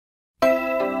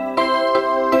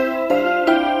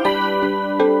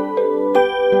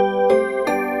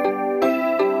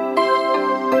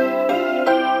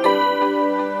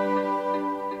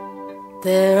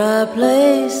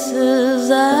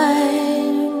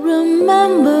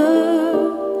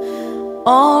remember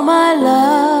all my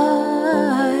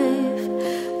life,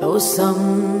 though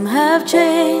some have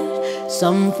changed,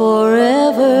 some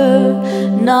forever,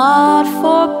 not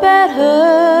for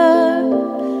better,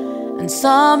 and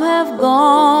some have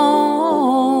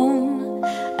gone,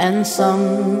 and some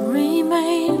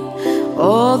remain.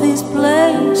 All these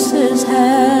places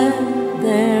had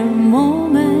their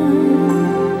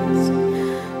moments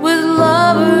with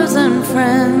lovers and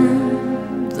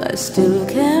friends I still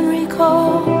can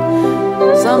recall.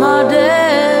 Some are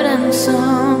dead and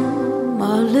some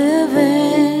are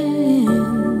living.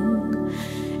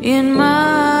 In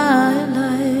my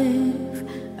life,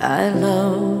 I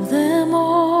love them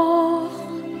all.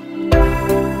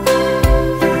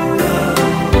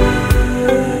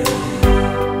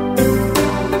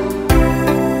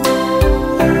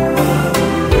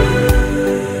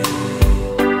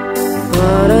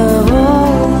 But of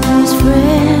all these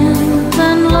friends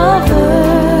and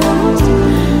lovers,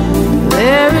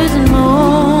 there is no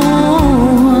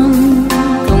one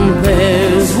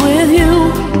compares with you,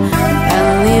 and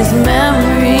these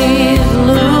memories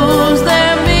lose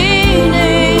their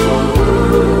meaning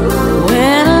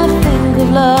when I think of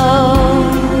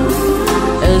love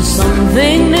as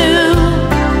something new.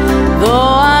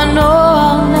 Though I know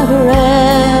I'll never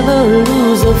ever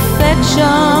lose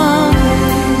affection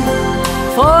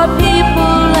for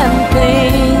people and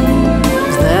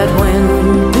things that went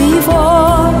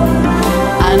before,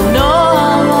 I know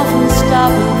I'll often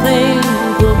stop and think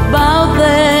about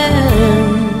them.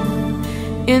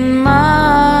 In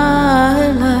my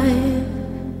life,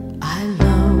 I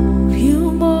love you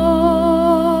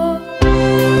more.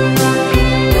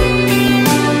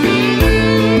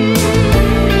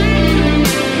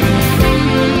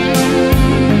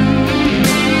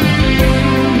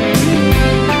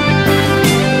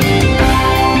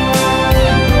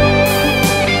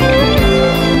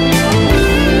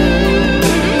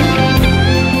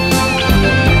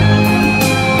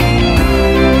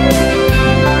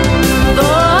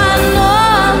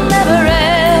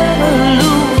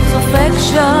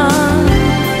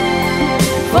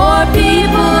 For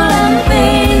people and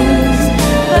things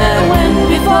that went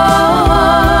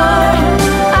before,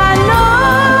 I know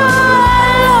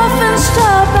I'll often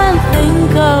stop and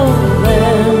think of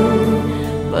them.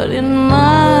 But in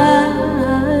my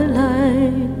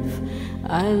life,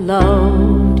 I love